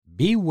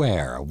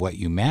Beware of what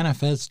you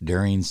manifest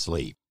during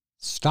sleep.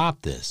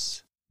 Stop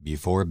this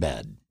before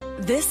bed.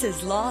 This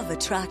is Law of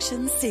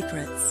Attraction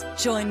Secrets.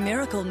 Join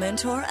Miracle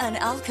Mentor and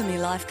Alchemy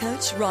Life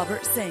Coach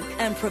Robert Zink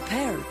and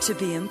prepare to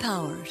be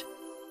empowered.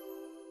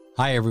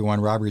 Hi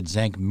everyone, Robert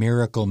Zink,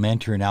 Miracle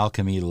Mentor and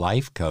Alchemy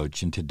Life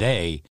Coach, and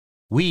today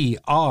we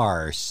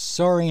are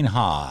soaring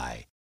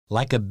high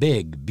like a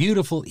big,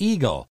 beautiful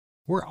eagle.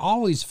 We're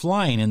always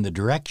flying in the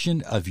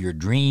direction of your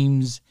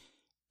dreams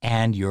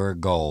and your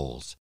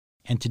goals.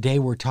 And today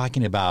we're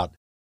talking about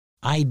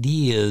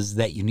ideas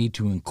that you need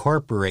to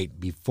incorporate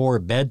before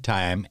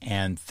bedtime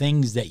and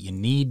things that you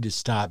need to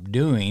stop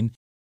doing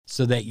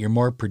so that you're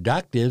more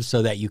productive,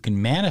 so that you can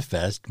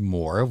manifest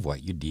more of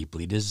what you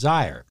deeply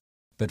desire.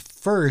 But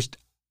first,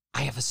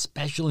 I have a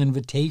special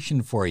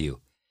invitation for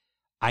you.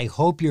 I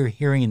hope you're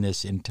hearing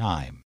this in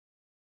time.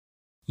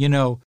 You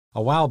know,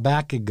 a while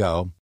back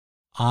ago,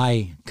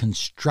 I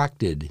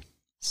constructed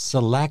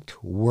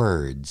select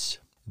words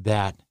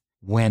that,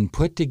 when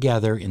put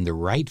together in the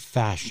right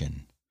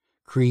fashion,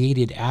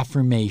 created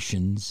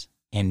affirmations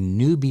and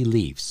new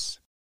beliefs,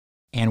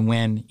 and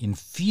when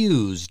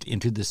infused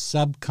into the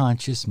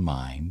subconscious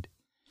mind,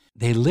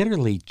 they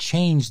literally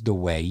changed the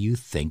way you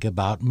think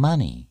about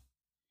money.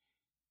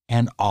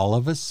 And all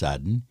of a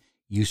sudden,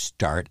 you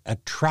start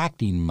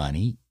attracting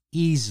money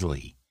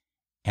easily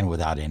and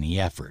without any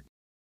effort.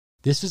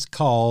 This is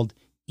called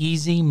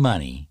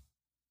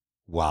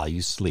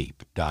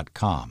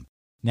EasyMoneyWhileYouSleep.com.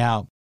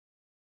 Now,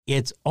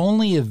 it's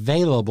only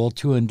available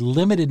to a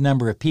limited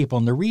number of people,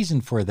 and the reason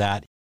for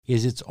that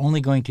is it's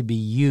only going to be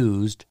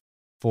used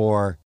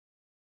for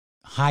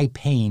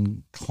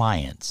high-paying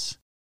clients,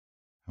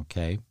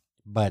 okay?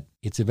 But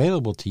it's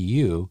available to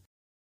you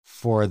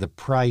for the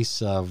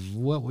price of,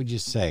 what would you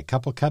say, a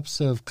couple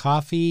cups of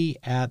coffee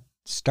at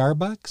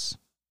Starbucks?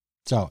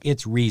 So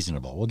it's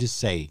reasonable. We'll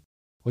just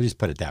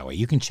put it that way.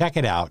 You can check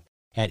it out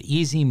at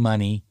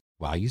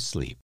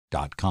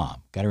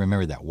EasyMoneyWhileYouSleep.com. Got to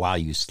remember that, while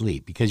you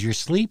sleep, because you're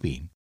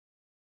sleeping.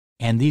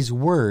 And these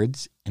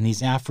words and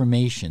these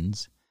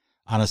affirmations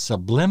on a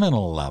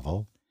subliminal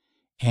level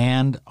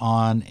and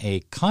on a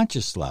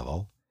conscious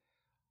level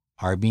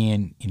are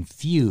being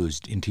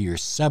infused into your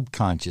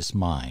subconscious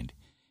mind.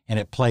 And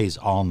it plays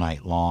all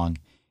night long,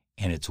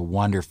 and it's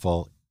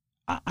wonderful.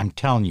 I'm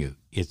telling you,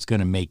 it's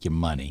going to make you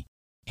money.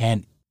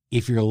 And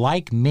if you're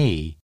like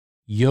me,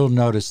 you'll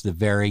notice the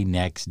very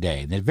next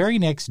day. The very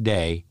next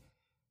day,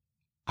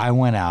 I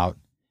went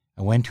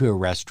to a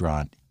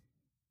restaurant,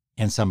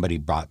 and somebody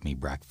brought me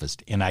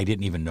breakfast, and I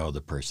didn't even know the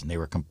person. They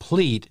were a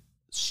complete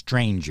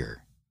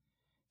stranger.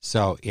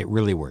 So it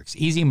really works.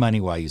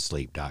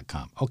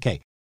 EasyMoneyWhileYouSleep.com.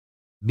 Okay.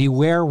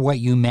 Beware what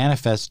you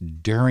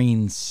manifest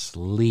during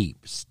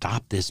sleep.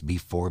 Stop this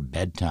before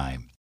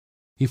bedtime.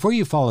 Before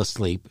you fall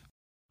asleep,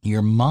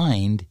 your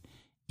mind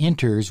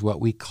enters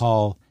what we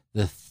call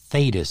the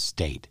theta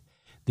state.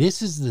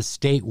 This is the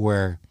state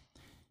where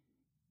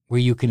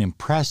you can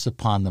impress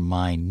upon the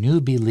mind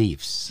new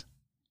beliefs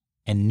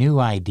and new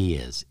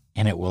ideas,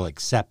 and it will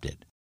accept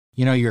it.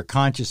 You know, your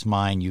conscious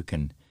mind, you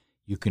can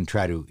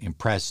try to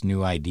impress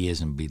new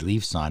ideas and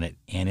beliefs on it,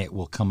 and it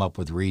will come up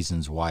with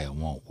reasons why it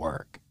won't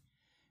work.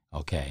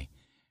 Okay?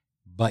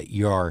 But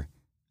your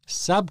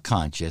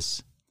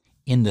subconscious,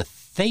 in the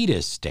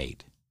theta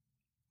state,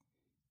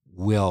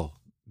 will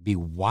be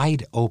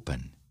wide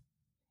open.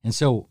 And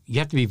so you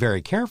have to be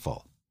very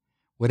careful.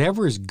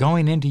 Whatever is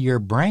going into your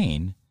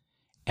brain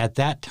at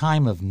that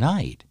time of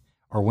night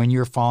or when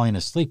you're falling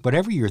asleep,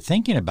 whatever you're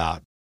thinking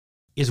about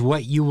is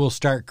what you will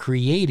start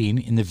creating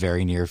in the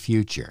very near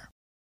future.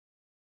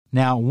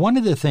 Now, one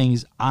of the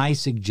things I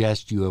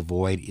suggest you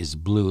avoid is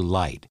blue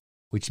light,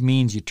 which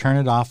means you turn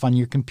it off on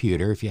your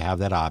computer if you have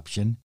that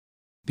option,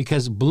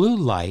 because blue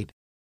light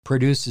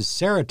produces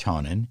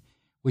serotonin,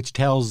 which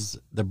tells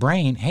the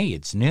brain, hey,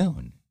 it's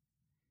noon.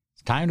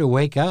 It's time to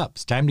wake up.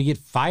 It's time to get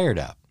fired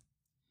up.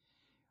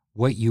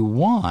 What you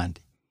want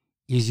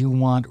is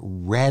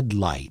red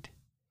light,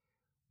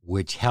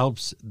 which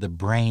helps the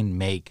brain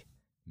make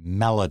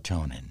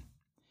melatonin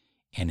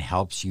and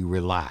helps you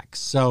relax.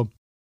 So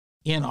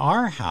in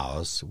our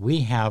house, we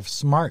have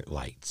smart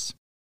lights,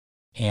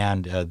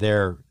 and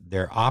they're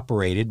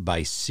operated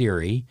by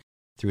Siri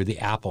through the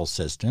Apple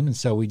system. And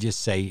so we just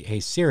say, hey,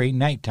 Siri,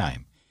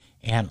 nighttime.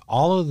 And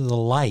all of the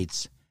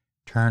lights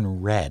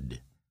turn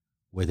red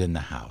within the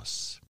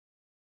house.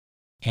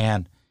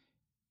 And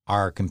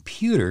our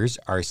computers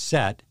are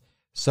set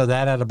so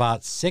that at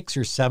about 6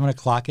 or 7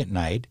 o'clock at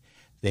night,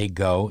 they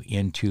go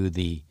into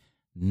the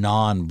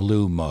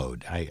non-blue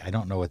mode. I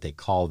don't know what they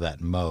call that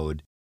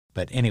mode,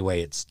 but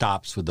anyway, it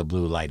stops with the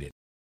blue light. It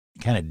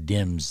kind of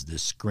dims the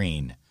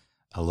screen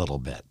a little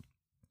bit.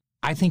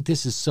 I think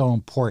this is so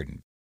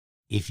important.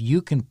 If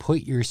you can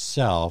put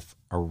yourself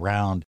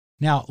around...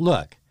 Now,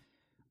 look,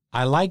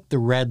 I like the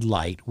red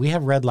light. We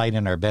have red light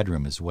in our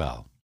bedroom as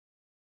well.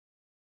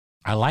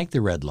 I like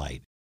the red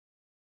light.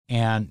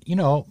 And, you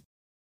know,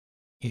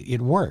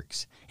 it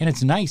works. And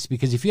it's nice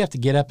because if you have to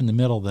get up in the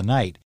middle of the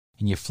night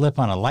and you flip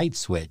on a light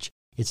switch,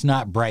 it's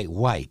not bright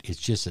white. It's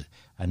just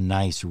a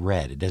nice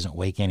red. It doesn't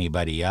wake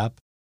anybody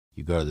up.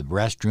 You go to the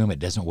restroom, it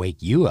doesn't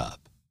wake you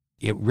up.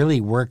 It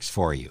really works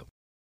for you.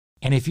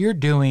 And if you're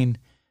doing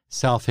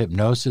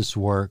self-hypnosis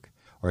work,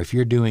 or if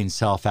you're doing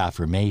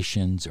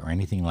self-affirmations or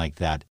anything like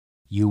that,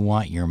 you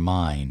want your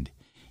mind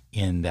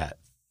in that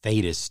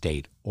theta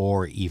state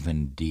or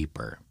even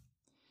deeper.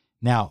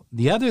 Now,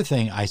 the other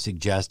thing I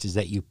suggest is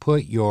that you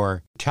put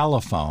your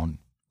telephone,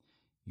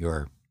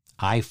 your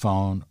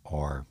iPhone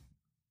or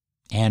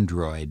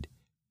Android,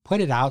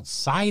 put it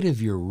outside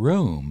of your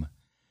room.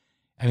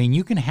 I mean,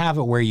 you can have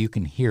it where you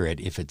can hear it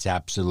if it's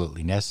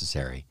absolutely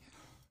necessary,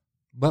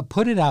 but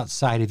put it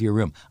outside of your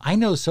room. I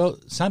know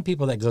some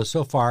people that go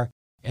so far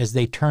as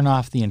they turn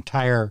off the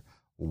entire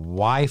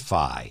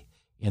Wi-Fi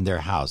in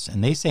their house,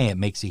 and they say it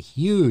makes a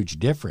huge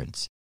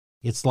difference.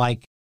 It's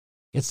like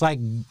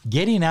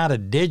getting out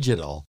of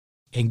digital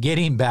and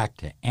getting back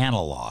to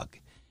analog,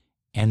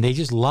 and they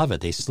just love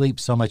it. They sleep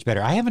so much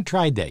better. I haven't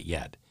tried that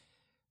yet,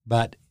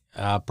 but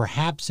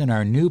perhaps in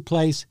our new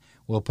place,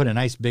 we'll put a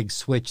nice big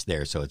switch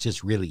there so it's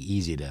just really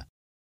easy to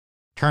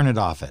turn it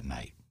off at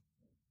night.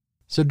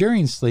 So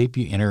during sleep,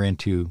 you enter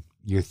into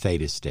your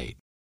theta state.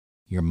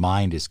 Your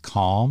mind is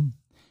calm.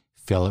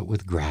 Fill it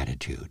with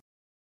gratitude,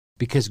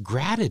 because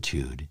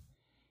gratitude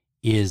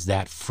is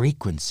that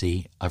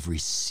frequency of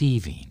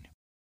receiving.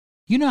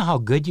 You know how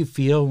good you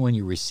feel when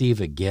you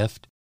receive a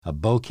gift, a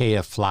bouquet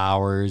of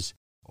flowers,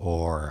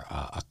 or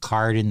a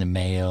card in the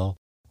mail,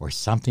 or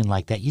something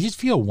like that? You just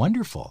feel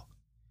wonderful.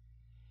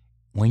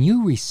 When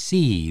you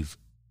receive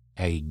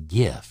a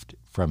gift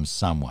from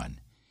someone,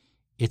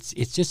 it's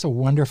just a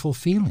wonderful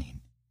feeling.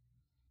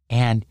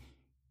 And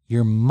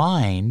your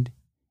mind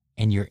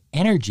and your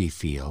energy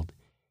field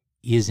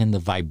is in the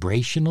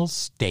vibrational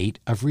state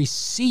of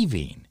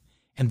receiving.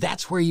 And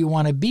that's where you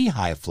want to be,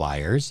 high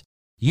flyers.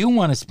 You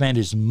want to spend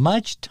as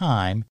much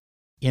time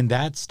in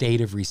that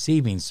state of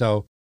receiving.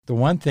 So the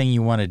one thing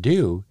you want to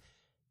do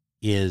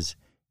is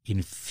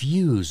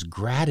infuse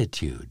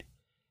gratitude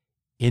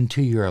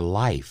into your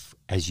life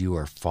as you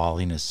are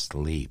falling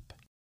asleep.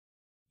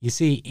 You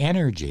see,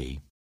 energy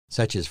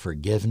such as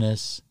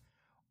forgiveness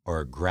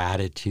or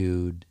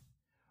gratitude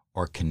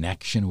or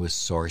connection with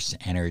source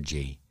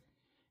energy,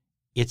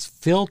 it's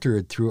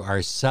filtered through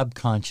our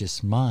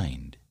subconscious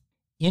mind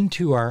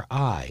into our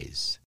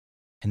eyes,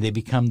 and they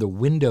become the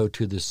window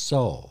to the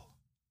soul.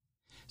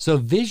 So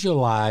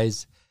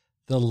visualize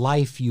the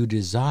life you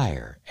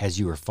desire as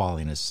you are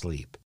falling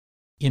asleep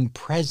in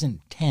present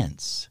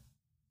tense,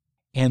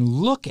 and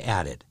look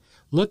at it.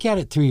 Look at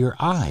it through your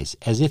eyes,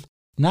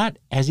 not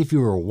as if you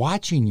were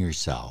watching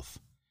yourself,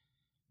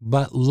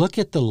 but look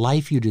at the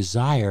life you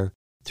desire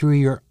through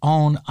your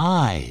own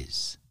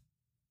eyes.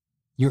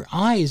 Your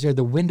eyes are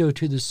the window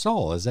to the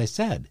soul, as I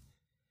said.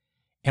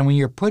 And when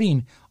you're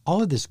putting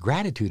all of this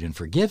gratitude and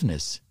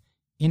forgiveness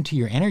into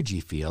your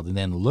energy field and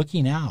then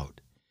looking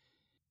out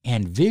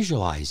and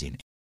visualizing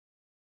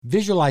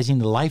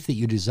the life that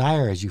you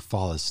desire as you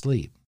fall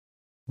asleep,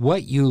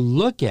 what you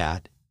look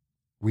at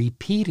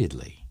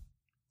repeatedly,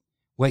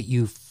 what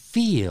you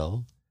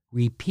feel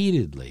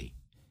repeatedly,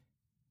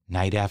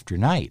 night after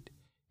night,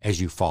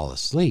 as you fall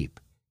asleep,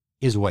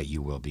 is what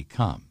you will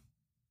become.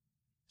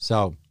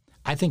 So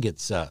I think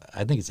it's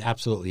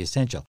absolutely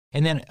essential.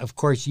 And then, of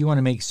course, you want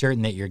to make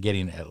certain that you're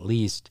getting at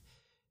least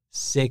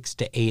 6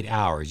 to 8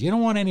 hours. You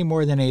don't want any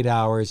more than 8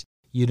 hours.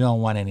 You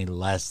don't want any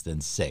less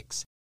than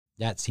 6.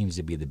 That seems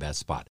to be the best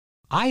spot.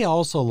 I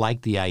also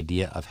like the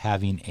idea of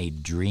having a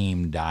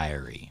dream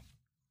diary.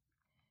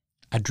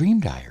 A dream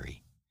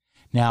diary.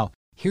 Now,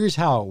 here's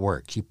how it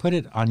works. You put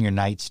it on your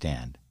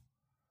nightstand,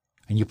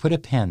 and you put a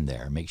pen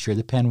there. Make sure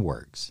the pen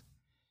works.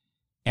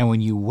 And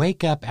when you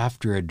wake up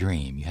after a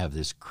dream, you have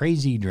this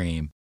crazy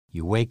dream,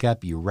 you wake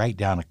up, you write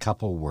down a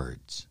couple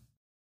words.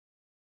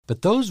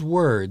 But those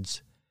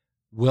words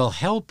will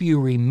help you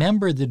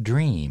remember the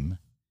dream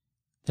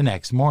the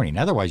next morning.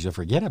 Otherwise, you'll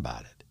forget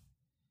about it.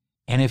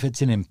 And if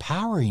it's an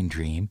empowering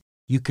dream,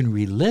 you can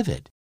relive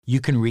it.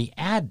 You can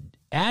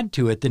add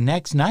to it the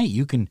next night.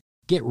 You can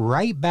get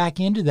right back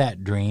into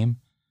that dream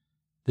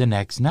the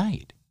next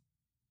night.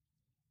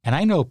 And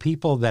I know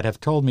people that have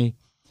told me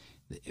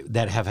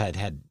that have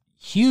had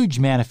huge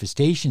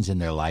manifestations in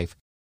their life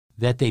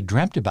that they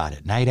dreamt about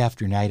it night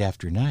after night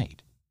after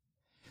night.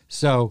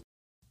 So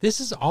this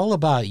is all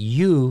about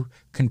you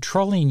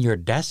controlling your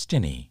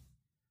destiny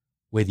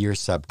with your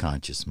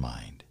subconscious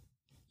mind.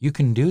 You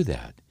can do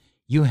that.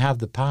 You have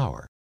the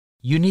power.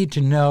 You need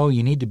to know,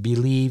 you need to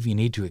believe, you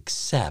need to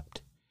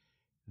accept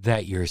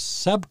that your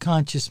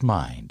subconscious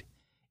mind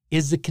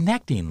is the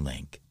connecting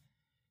link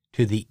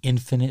to the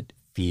infinite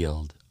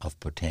field of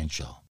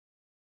potential.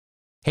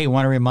 Hey, I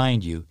want to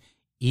remind you,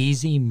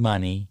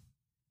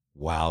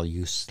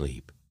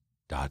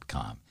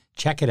 easymoneywhileyouSleep.com.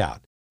 Check it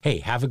out. Hey,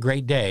 have a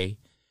great day,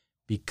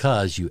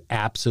 because you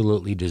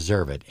absolutely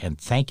deserve it. And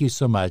thank you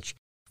so much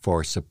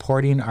for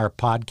supporting our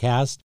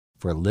podcast,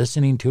 for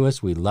listening to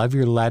us. We love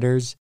your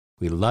letters.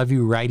 We love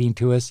you writing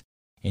to us.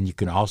 And you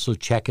can also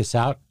check us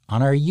out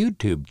on our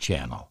YouTube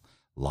channel,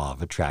 Law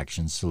of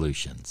Attraction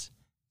Solutions.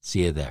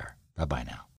 See you there. Bye-bye now.